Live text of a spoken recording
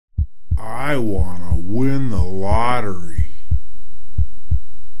I want to win the lottery.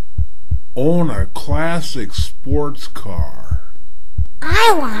 Own a classic sports car.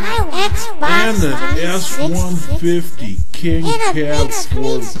 I want an Xbox And an S-150 King and a Cab big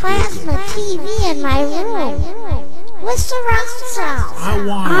screen Ford plasma pickup. TV in my room with surround sound.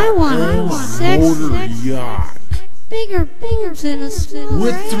 I want a motor yacht Bigger boobs in a smaller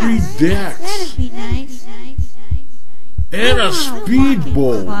with 3 ass. decks That'd be nice. and a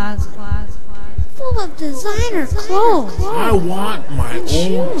speedboat. Full of designer clothes. I want my own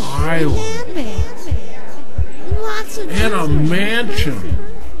Shoes. island Handbags. And lots of and a jewelry. mansion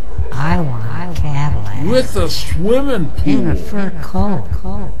I want a Cadillac with a swimming and a pool. fur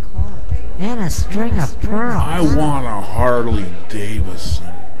coat and a string of pearls. I want a Harley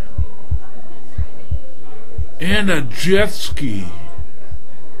Davidson and a jet ski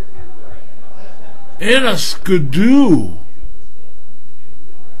and a skidoo.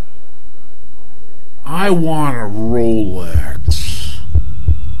 I want a Rolex.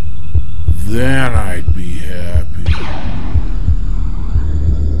 Then I'd be happy.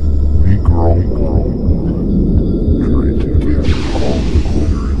 We grow trying to get all the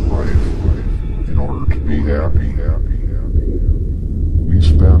glitter in life in order to be happy. We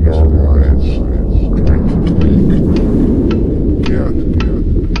spend our lives trying to take, get,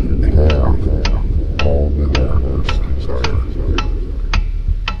 and have all that our hearts desire.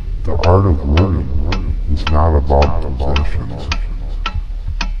 The art of living is not about possessions.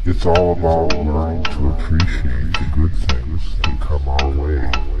 It's all about learning to appreciate the good things that come our way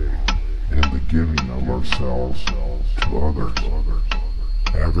and the giving of ourselves to others.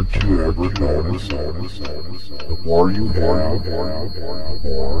 Haven't you ever noticed the more you have, the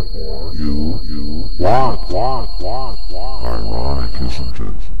more you want? Ironic, isn't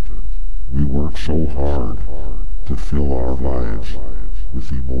it? We work so hard to fill our lives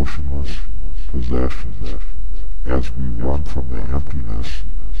with emotionless possessions as we run from the emptiness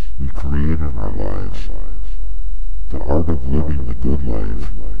we create in our lives. The art of living the good life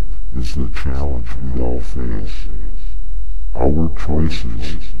is the challenge we all face. Our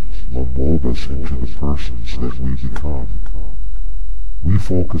choices will mold us into the persons that we become. We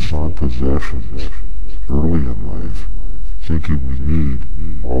focus on possessions early in life, thinking we need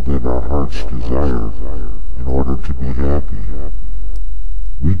all that our hearts desire in order to be happy.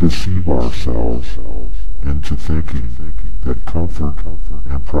 We deceive ourselves into thinking that comfort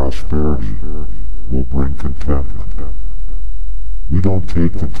and prosperity will bring contentment. We don't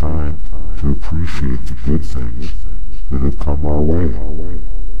take the time to appreciate the good things that have come our way.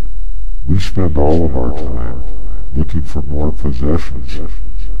 We spend all of our time looking for more possessions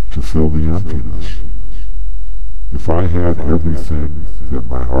to fill the emptiness. If I had everything that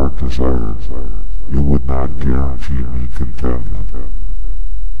my heart desired, it would not guarantee me contentment.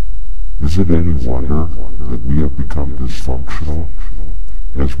 Is it any wonder that we have become dysfunctional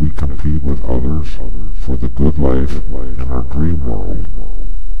as we compete with others for the good life in our dream world?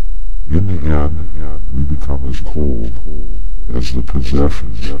 In the end, we become as cold as the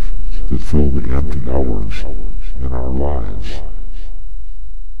possessions that fill the empty hours in our lives.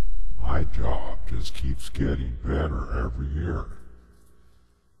 My job just keeps getting better every year.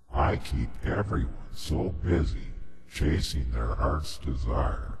 I keep everyone so busy chasing their heart's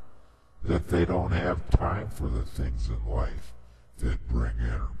desire that they don't have time for the things in life that bring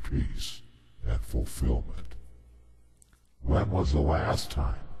inner peace and fulfillment. When was the last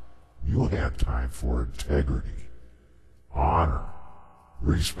time you had time for integrity, honor,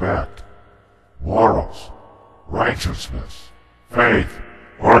 respect, morals, righteousness, faith,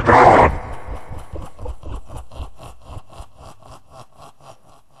 or God?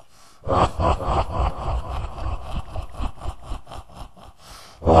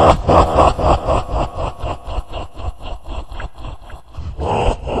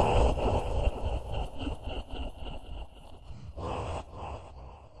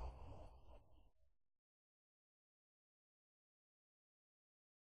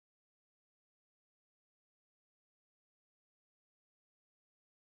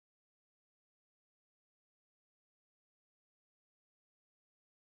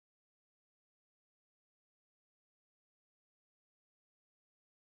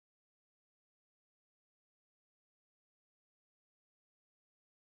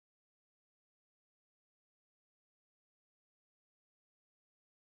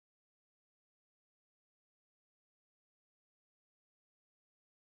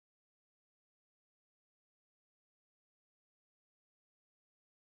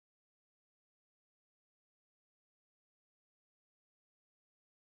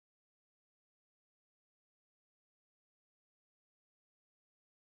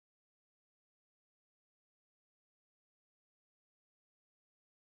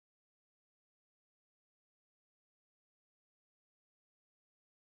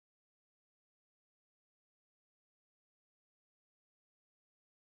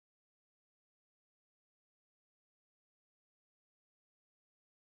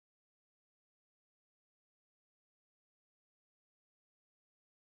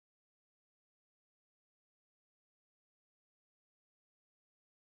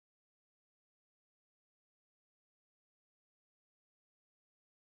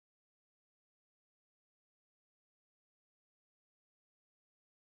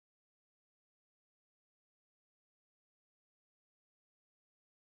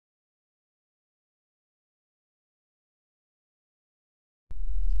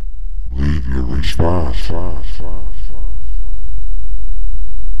 response.